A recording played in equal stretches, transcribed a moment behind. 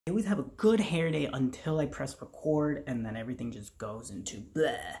I always have a good hair day until I press record, and then everything just goes into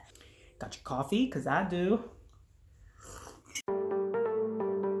bleh. Got your coffee? Because I do.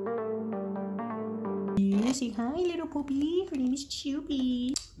 Say hi, little puppy. Her name is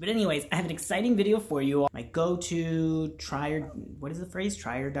Chubby. But anyways, I have an exciting video for you. My go-to try or, what is the phrase?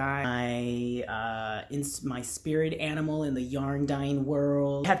 Try or die. My spirit animal in the yarn dyeing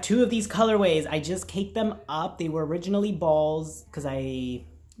world. I have two of these colorways. I just caked them up. They were originally balls because I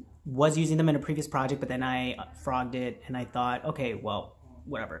was using them in a previous project, but then I frogged it and I thought, okay, well,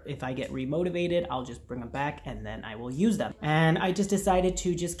 whatever. If I get remotivated, I'll just bring them back and then I will use them. And I just decided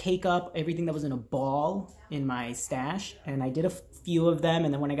to just cake up everything that was in a ball in my stash. And I did a few of them.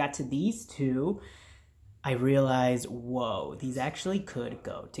 And then when I got to these two, I realized, whoa, these actually could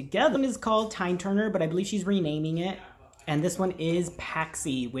go together. One is called Time Turner, but I believe she's renaming it. And this one is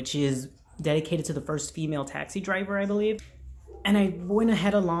PAXIE, which is dedicated to the first female taxi driver, I believe. And I went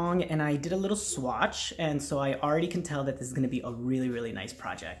ahead along and I did a little swatch, and so I already can tell that this is going to be a really, really nice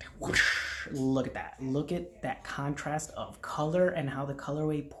project. Whoosh, look at that. Look at that contrast of color and how the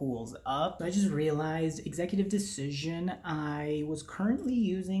colorway pulls up. I just realized, executive decision, I was currently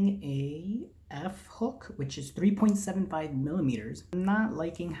using a F hook, which is 3.75 millimeters. I'm not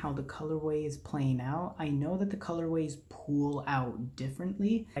liking how the colorway is playing out. I know that the colorways pull out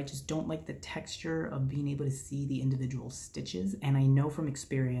differently. I just don't like the texture of being able to see the individual stitches. And I know from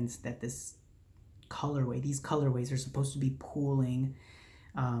experience that this colorway, these colorways are supposed to be pooling.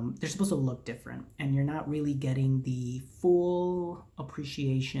 They're supposed to look different, and you're not really getting the full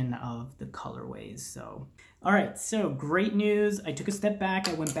appreciation of the colorways. So, all right, so great news. I took a step back.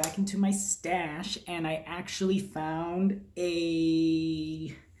 I went back into my stash and I actually found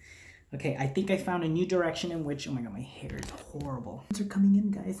okay, I think I found a new direction in which, oh my God, my hair is horrible. Things are coming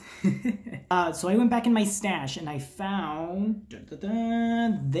in, guys. So I went back in my stash and I found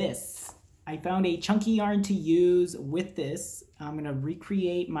this. I found a chunky yarn to use with this. I'm gonna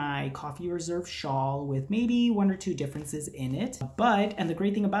recreate my coffee reserve shawl with maybe one or two differences in it. And the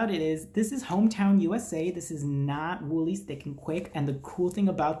great thing about it is this is hometown USA. This is not Woolies Thick and Quick. And the cool thing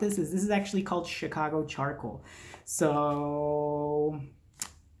about this is actually called Chicago Charcoal. So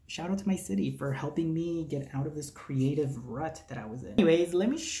shout out to my city for helping me get out of this creative rut that I was in. Anyways, let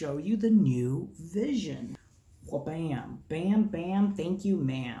me show you the new vision. Well, bam, bam, bam, thank you,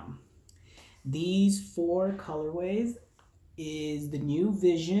 ma'am. These 4 colorways is the new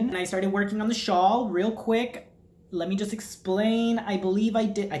vision. And I started working on the shawl real quick. Let me just explain. I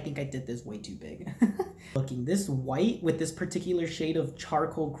think I did this way too big. Looking, this white with this particular shade of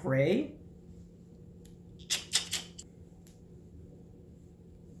charcoal gray.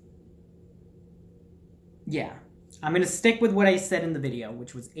 Yeah, I'm gonna stick with what I said in the video,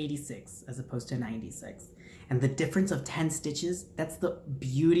 which was 86 as opposed to 96. And the difference of 10 stitches, that's the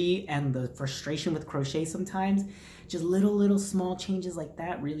beauty and the frustration with crochet sometimes. Just little small changes like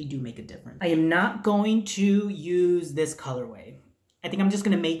that really do make a difference. I am not going to use this colorway. I think I'm just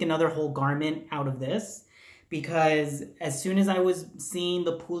gonna make another whole garment out of this, because as soon as I was seeing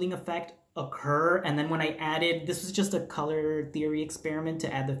the pooling effect occur, and then when I added, this was just a color theory experiment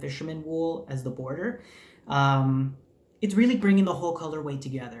to add the fisherman wool as the border. It's really bringing the whole colorway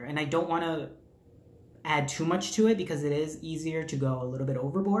together, and I don't wanna add too much to it because it is easier to go a little bit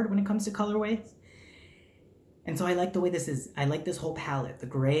overboard when it comes to colorways. And so I like the way this is. I like this whole palette, the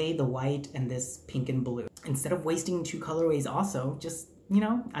gray, the white, and this pink and blue. Instead of wasting 2 colorways also, just, you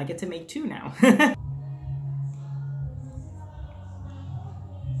know, I get to make 2 now. Can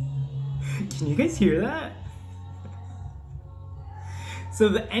you guys hear that? So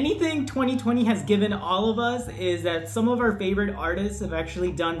anything 2020 has given all of us is that some of our favorite artists have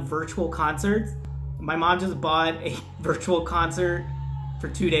actually done virtual concerts. My mom just bought a virtual concert for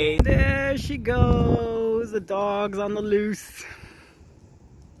 2 days. There she goes, the dog's on the loose.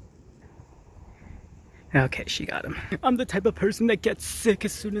 Okay, she got him. I'm the type of person that gets sick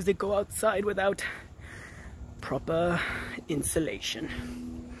as soon as they go outside without proper insulation.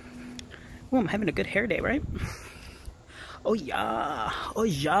 Oh, I'm having a good hair day, right? Oh yeah, oh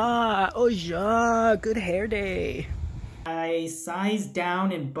yeah, oh yeah, good hair day. I sized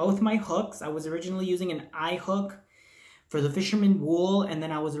down in both my hooks. I was originally using an I hook for the fisherman wool, and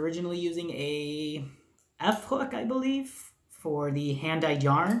then I was originally using a F hook, I believe, for the hand-dyed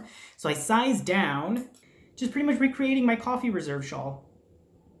yarn. So I sized down, just pretty much recreating my coffee reserve shawl.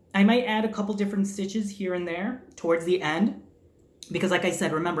 I might add a couple different stitches here and there towards the end, because like I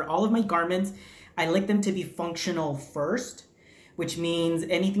said, remember, all of my garments, I like them to be functional first, which means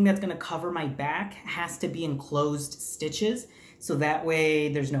anything that's gonna cover my back has to be enclosed stitches so that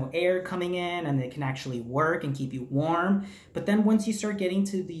way there's no air coming in and it can actually work and keep you warm. But then once you start getting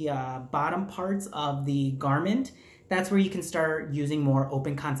to the bottom parts of the garment, that's where you can start using more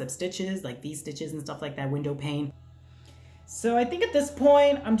open concept stitches, like these stitches and stuff like that, window pane. So I think at this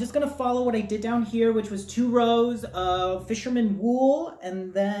point, I'm just gonna follow what I did down here, which was 2 rows of fisherman wool,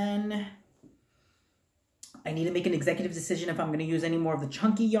 and then I need to make an executive decision if I'm gonna use any more of the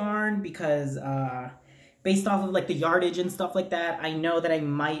chunky yarn, because based off of like the yardage and stuff like that, I know that I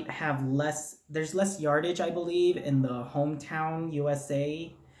might have there's less yardage, I believe, in the Hometown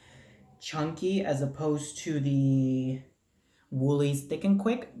USA chunky as opposed to the Woolies Thick and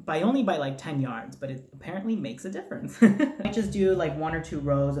Quick, only by like 10 yards, but it apparently makes a difference. I just do like 1 or 2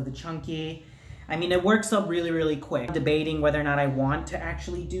 rows of the chunky. I mean, it works up really, really quick. I'm debating whether or not I want to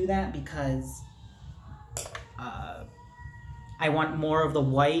actually do that because I want more of the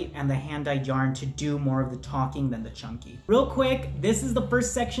white and the hand-dyed yarn to do more of the talking than the chunky. Real quick, this is the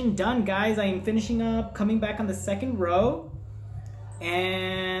first section done, guys. I am finishing up, coming back on the 2nd row.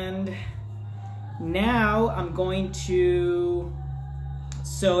 And now I'm going to,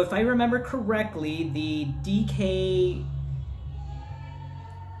 so if I remember correctly, the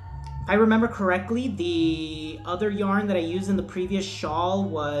other yarn that I used in the previous shawl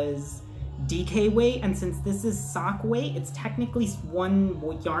was DK weight, and since this is sock weight, it's technically one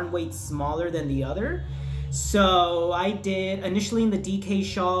yarn weight smaller than the other. So I did, initially in the DK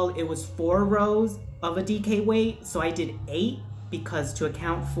shawl, it was 4 rows of a DK weight, so I did 8. Because to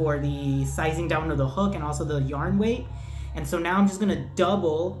account for the sizing down of the hook and also the yarn weight. And so now I'm just gonna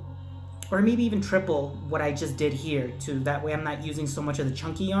double or maybe even triple what I just did here, to that way I'm not using so much of the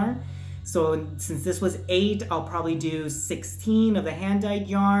chunky yarn. So since this was 8, I'll probably do 16 of the hand-dyed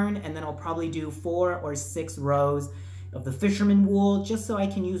yarn, and then I'll probably do 4 or 6 rows of the fisherman wool, just so I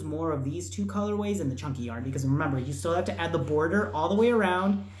can use more of these 2 colorways and the chunky yarn. Because remember, you still have to add the border all the way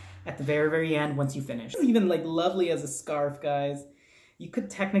around at the very, very end once you finish. It's even like lovely as a scarf, guys. You could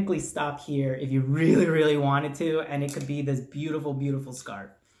technically stop here if you really, really wanted to, and it could be this beautiful, beautiful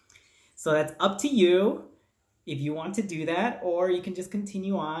scarf. So that's up to you if you want to do that, or you can just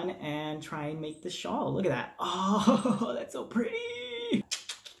continue on and try and make the shawl. Look at that. Oh, that's so pretty.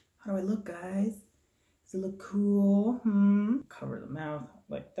 How do I look, guys? Does it look cool? Cover the mouth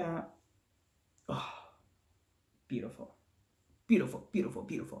like that. Oh, beautiful. Beautiful, beautiful,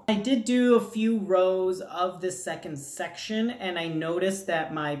 beautiful. I did do a few rows of this 2nd section, and I noticed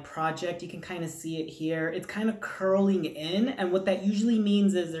that my project, you can kind of see it here, it's kind of curling in, and what that usually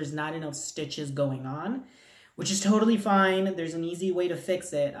means is there's not enough stitches going on, which is totally fine. There's an easy way to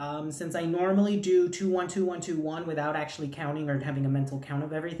fix it. Since I normally do 2, 1, 2, 1, 2, 1 without actually counting or having a mental count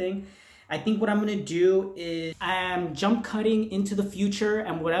of everything, I think what I'm gonna do is I'm jump cutting into the future,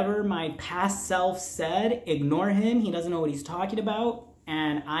 and whatever my past self said, ignore him. He doesn't know what he's talking about,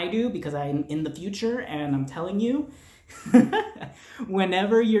 and I do, because I'm in the future, and I'm telling you,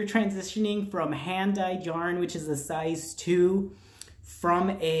 whenever you're transitioning from hand-dyed yarn, which is a size 2,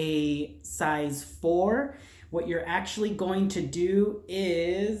 from a size 4, what you're actually going to do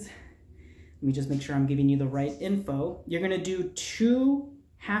is, let me just make sure I'm giving you the right info. You're gonna do 2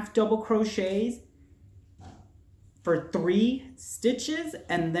 half double crochets for 3 stitches,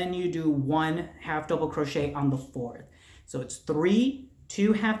 and then you do 1 half double crochet on the 4th. So it's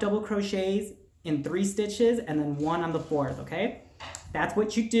 2 half double crochets in 3 stitches, and then 1 on the 4th, okay? That's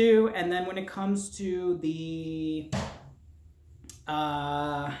what you do. And then when it comes to the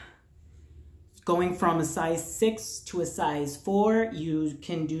going from a size 6 to a size 4, you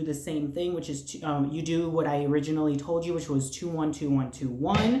can do the same thing, which is you do what I originally told you, which was 2, 1, 2, 1, 2,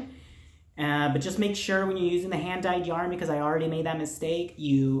 1. But just make sure when you're using the hand-dyed yarn, because I already made that mistake,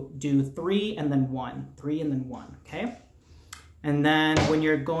 you do 3 and then 1, 3 and then 1, okay? And then when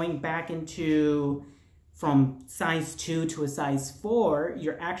you're going back into from size 2 to a size 4,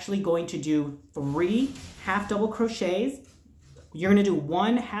 you're actually going to do 3 half double crochets. You're gonna do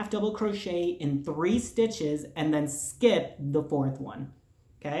 1 half double crochet in 3 stitches and then skip the 4th one,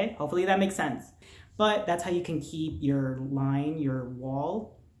 okay? Hopefully that makes sense. But that's how you can keep your line, your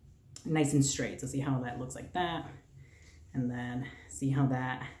wall, nice and straight. So see how that looks like that, and then see how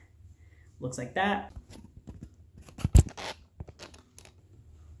that looks like that.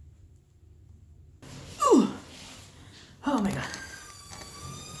 Ooh. Oh my God.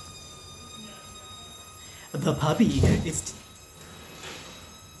 The puppy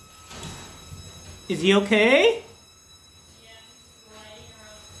is he okay?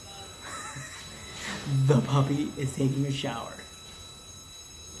 The puppy is taking a shower,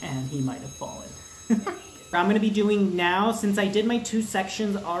 and he might have fallen. I'm gonna be doing now, since I did my 2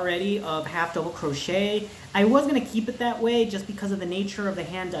 sections already of half double crochet, I was gonna keep it that way just because of the nature of the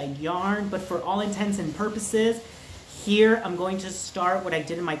hand-dyed yarn, but for all intents and purposes, here I'm going to start what I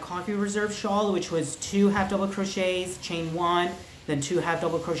did in my coffee reserve shawl, which was 2 half double crochets, chain 1, then 2 half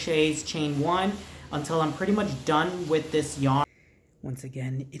double crochets, chain 1, until I'm pretty much done with this yarn. Once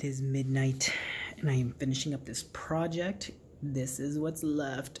again, it is midnight and I am finishing up this project. This is what's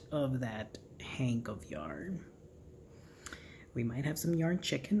left of that hank of yarn. We might have some yarn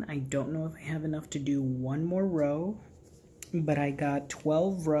chicken. I don't know if I have enough to do 1 more row, but I got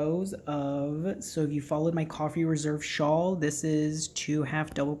 12 rows of, so if you followed my coffee reserve shawl, this is 2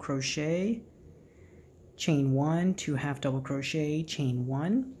 half double crochet, chain 1, 2 half double crochet, chain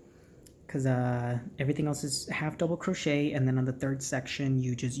 1, because everything else is half double crochet, and then on the 3rd section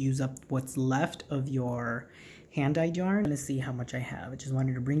you just use up what's left of your hand-dyed yarn. I'm gonna see how much I have. I just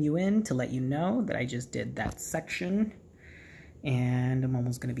wanted to bring you in to let you know that I just did that section, and I'm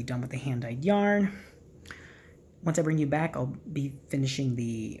almost gonna be done with the hand-dyed yarn. Once I bring you back, I'll be finishing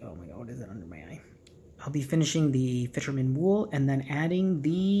the, oh my god, what is it under my eye? I'll be finishing the fisherman wool and then adding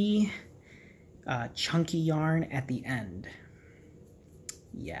the chunky yarn at the end.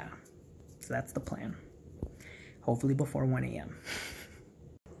 Yeah, so that's the plan. Hopefully before 1 a.m.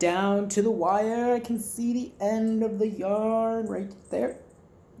 Down to the wire, I can see the end of the yarn right there.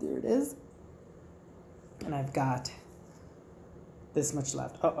 There it is. And I've got this much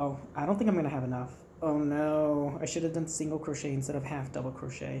left. Uh-oh, I don't think I'm gonna have enough. Oh no, I should have done single crochet instead of half double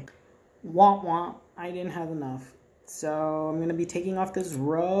crochet. Womp womp, I didn't have enough. So I'm gonna be taking off this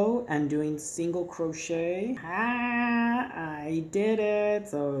row and doing single crochet. I did it,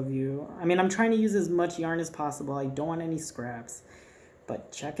 some of you. I mean, I'm trying to use as much yarn as possible. I don't want any scraps.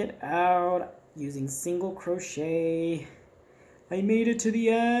 But check it out, using single crochet. I made it to the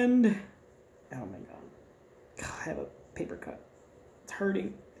end. Oh my god, I have a paper cut. It's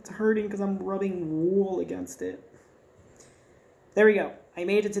hurting. It's hurting because I'm rubbing wool against it. There we go. I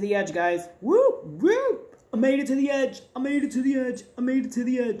made it to the edge, guys. Woo! Woo! I made it to the edge. I made it to the edge. I made it to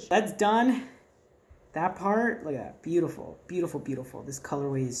the edge. That's done. That part, look at that. Beautiful, beautiful, beautiful. This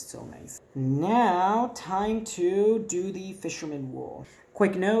colorway is so nice. Now, time to do the fisherman wool.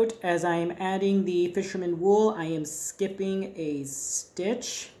 Quick note, as I am adding the fisherman wool, I am skipping a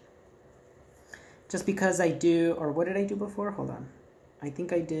stitch. Just because I do, or what did I do before? Hold on. I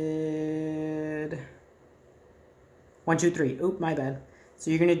think I did 1, 2, 3. Oop, my bad. So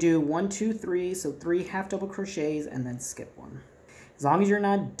you're gonna do 1, 2, 3, so 3 half double crochets and then skip 1. As long as you're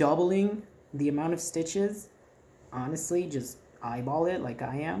not doubling the amount of stitches, honestly, just eyeball it like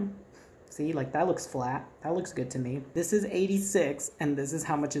I am. See, like that looks flat. That looks good to me. This is 86, and this is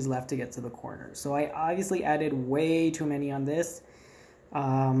how much is left to get to the corner. So I obviously added way too many on this.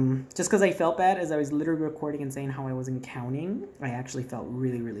 Just because I felt bad as I was literally recording and saying how I wasn't counting. I actually felt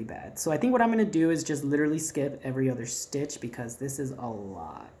really, really bad. So I think what I'm going to do is just literally skip every other stitch because this is a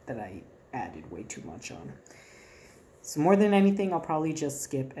lot that I added way too much on. So more than anything, I'll probably just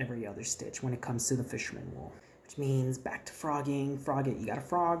skip every other stitch when it comes to the fisherman wool. Which means back to frogging. Frog it. You gotta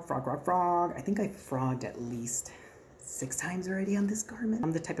frog, frog, frog, frog. I think I frogged at least 6 times already on this garment.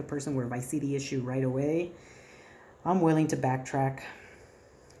 I'm the type of person where if I see the issue right away, I'm willing to backtrack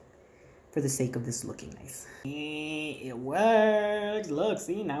for the sake of this looking nice. It works. Look,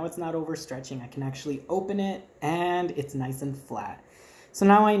 see, now it's not overstretching. I can actually open it and it's nice and flat. So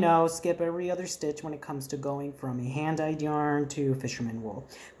now I know, skip every other stitch when it comes to going from a hand-dyed yarn to fisherman wool,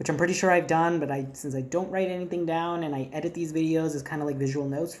 which I'm pretty sure I've done, but since I don't write anything down and I edit these videos as kind of like visual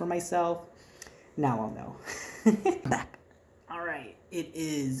notes for myself, now I'll know. Back. All right, it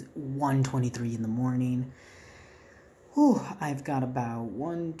is 1:23 in the morning. Whew, I've got about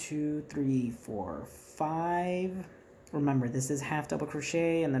 1, 2, 3, 4, 5. Remember, this is half double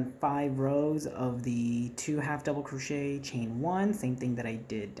crochet and then 5 rows of the 2 half double crochet, chain 1, same thing that I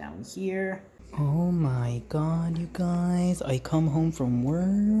did down here. Oh my god, you guys, I come home from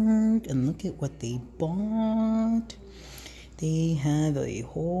work and look at what they bought. They have a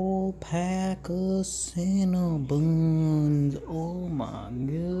whole pack of Cinnabons. Oh my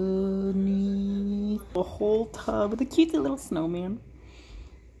goodness. A whole tub with a cute little snowman.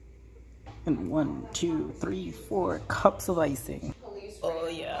 And 1, 2, 3, 4 cups of icing. Oh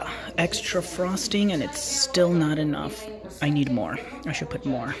yeah, extra frosting and it's still not enough. I need more. I should put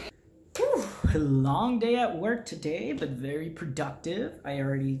more. Whew, a long day at work today, but very productive. I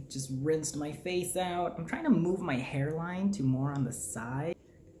already just rinsed my face out. I'm trying to move my hairline to more on the side.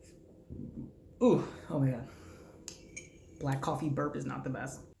 Ooh, oh my god. Black coffee burp is not the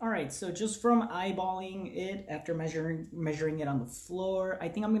best. All right, so just from eyeballing it after measuring it on the floor, I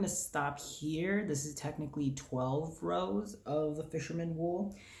think I'm gonna stop here. This is technically 12 rows of the fisherman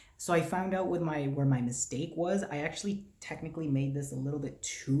wool. So I found out with where my mistake was. I actually technically made this a little bit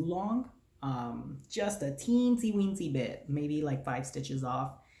too long. Just a teensy weensy bit, maybe like 5 stitches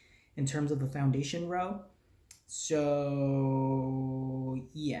off in terms of the foundation row. So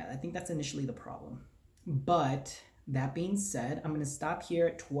yeah, I think that's initially the problem. But that being said, I'm going to stop here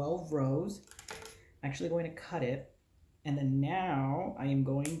at 12 rows. I'm actually going to cut it. And then now I am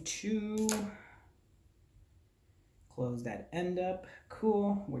going to close that end up.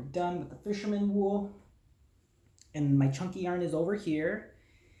 Cool. We're done with the fisherman wool. And my chunky yarn is over here.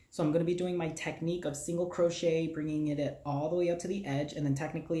 So I'm going to be doing my technique of single crochet, bringing it all the way up to the edge. And then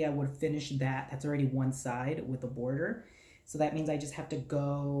technically I would finish that. That's already one side with a border. So that means I just have to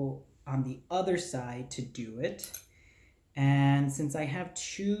go on the other side to do it. And since I have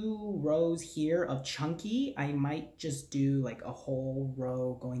 2 rows here of chunky, I might just do like a whole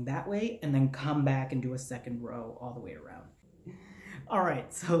row going that way and then come back and do a second row all the way around. All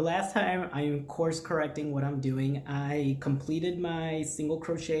right, so last time I am course correcting what I'm doing. I completed my single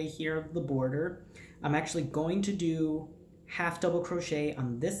crochet here of the border. I'm actually going to do half double crochet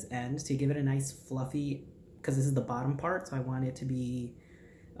on this end to give it a nice fluffy, because this is the bottom part, so I want it to be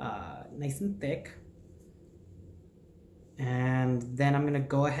nice and thick. And then I'm gonna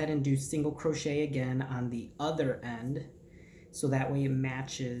go ahead and do single crochet again on the other end, so that way it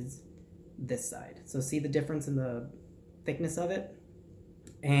matches this side. So see the difference in the thickness of it?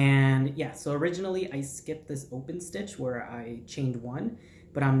 And yeah, so originally I skipped this open stitch where I chained 1,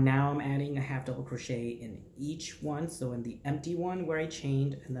 but now I'm adding a half double crochet in each one. So in the empty one where I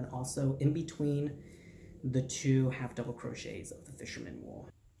chained, and then also in between the 2 half double crochets of the fisherman wool.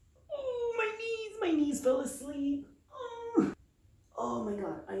 Oh, my knees fell asleep. Oh my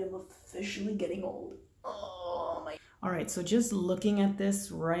God, I am officially getting old. Oh my. All right, so just looking at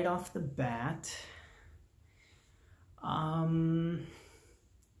this right off the bat, I'm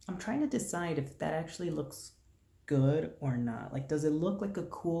trying to decide if that actually looks good or not. Like, does it look like a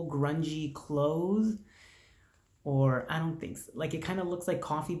cool grungy clothes? Or I don't think so. Like, it kind of looks like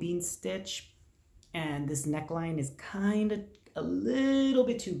coffee bean stitch, and this neckline is kind of a little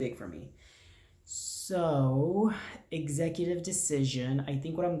bit too big for me. So, executive decision. I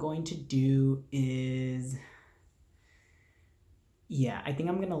think what I'm going to do is, yeah, I think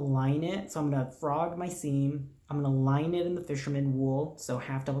I'm gonna line it. So I'm gonna frog my seam. I'm gonna line it in the fisherman wool, so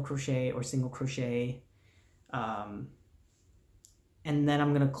half double crochet or single crochet, and then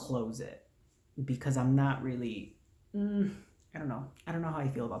I'm gonna close it because I'm not really, I don't know how I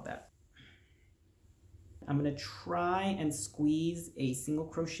feel about that. I'm gonna try and squeeze a single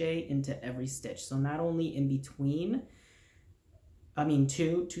crochet into every stitch, so not only in between,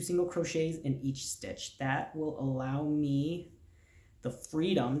 two single crochets in each stitch. That will allow me the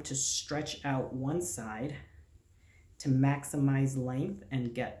freedom to stretch out one side to maximize length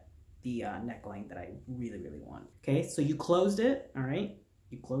and get the neckline that I really, really want. Okay, so you closed it, all right?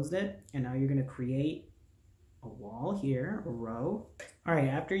 You closed it, and now you're gonna create a wall here, a row. All right,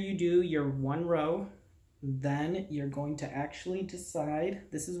 after you do your 1 row, then you're going to actually decide,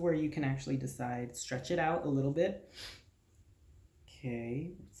 this is where you can actually decide, stretch it out a little bit.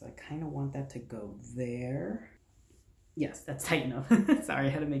 Okay, so I kind of want that to go there. Yes, that's tight enough. Sorry, I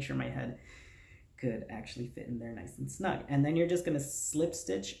had to make sure my head could actually fit in there nice and snug. And then you're just gonna slip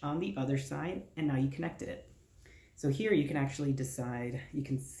stitch on the other side, and now you connected it. So here you can actually decide, you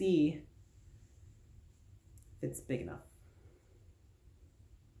can see if it's big enough.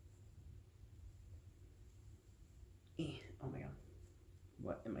 Oh my God,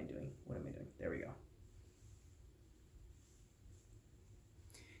 what am I doing? What am I doing? There we go.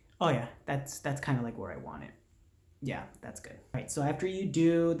 Oh yeah, that's kind of like where I want it. Yeah, that's good. All right, so after you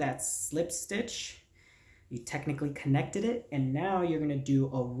do that slip stitch, you technically connected it, and now you're gonna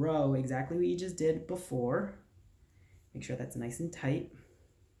do a row, exactly what you just did before. Make sure that's nice and tight.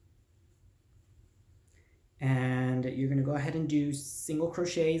 And you're gonna go ahead and do single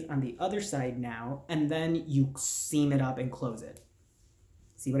crochets on the other side now, and then you seam it up and close it.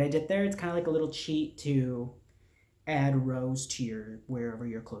 See what I did there? It's kind of like a little cheat to add rows to wherever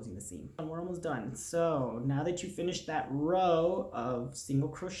you're closing the seam. And we're almost done. So now that you finished that row of single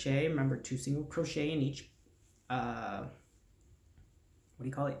crochet, remember 2 single crochet in each,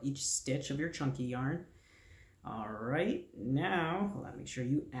 each stitch of your chunky yarn. All right, now, hold on, make sure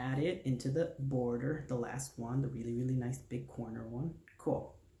you add it into the border, the last one, the really, really nice big corner one.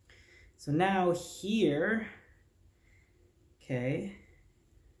 Cool. So now here, okay,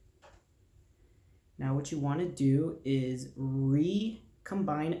 Now what you want to do is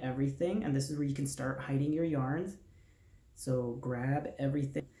recombine everything, and this is where you can start hiding your yarns. So grab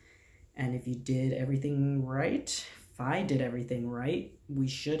everything, and if you did everything right, if I did everything right, we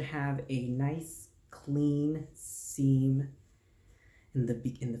should have a nice clean seam in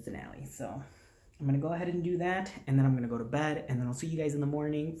the finale. So I'm gonna go ahead and do that, and then I'm gonna go to bed, and then I'll see you guys in the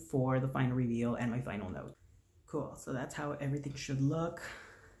morning for the final reveal and my final note. Cool, so that's how everything should look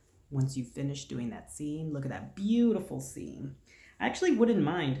once you finish doing that seam. Look at that beautiful seam. I actually wouldn't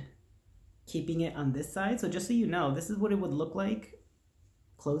mind keeping it on this side. So just so you know, this is what it would look like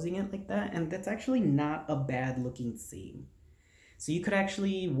closing it like that. And that's actually not a bad looking seam. So you could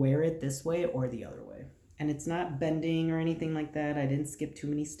actually wear it this way or the other way. And it's not bending or anything like that. I didn't skip too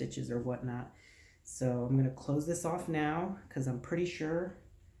many stitches or whatnot. So I'm gonna close this off now because I'm pretty sure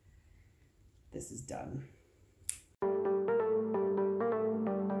this is done.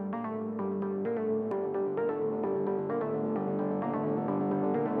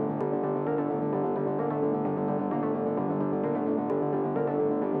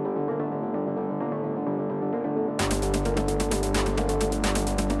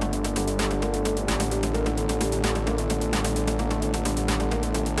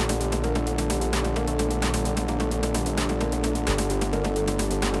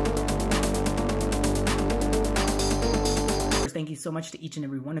 Thank you so much to each and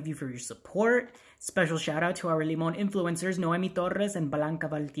every one of you for your support. Special shout out to our Limon influencers, Noemi Torres and Blanca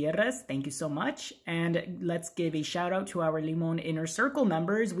Valtierrez. Thank you so much. And let's give a shout out to our Limon Inner Circle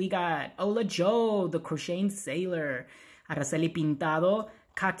members. We got Ola Joe, the Crocheting Sailor, Araceli Pintado,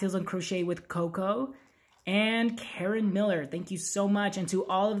 Cocktails and Crochet with Coco, and Karen Miller. Thank you so much. And to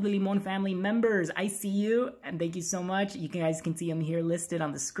all of the Limon family members, I see you, and thank you so much. You guys can see them here listed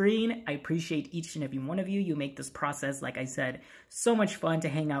on the screen. I appreciate each and every one of you. You make this process, like I said, so much fun to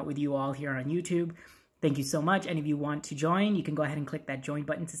hang out with you all here on YouTube. Thank you so much. And if you want to join, you can go ahead and click that join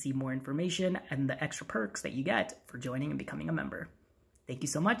button to see more information and the extra perks that you get for joining and becoming a member. Thank you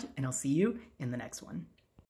so much, and I'll see you in the next one.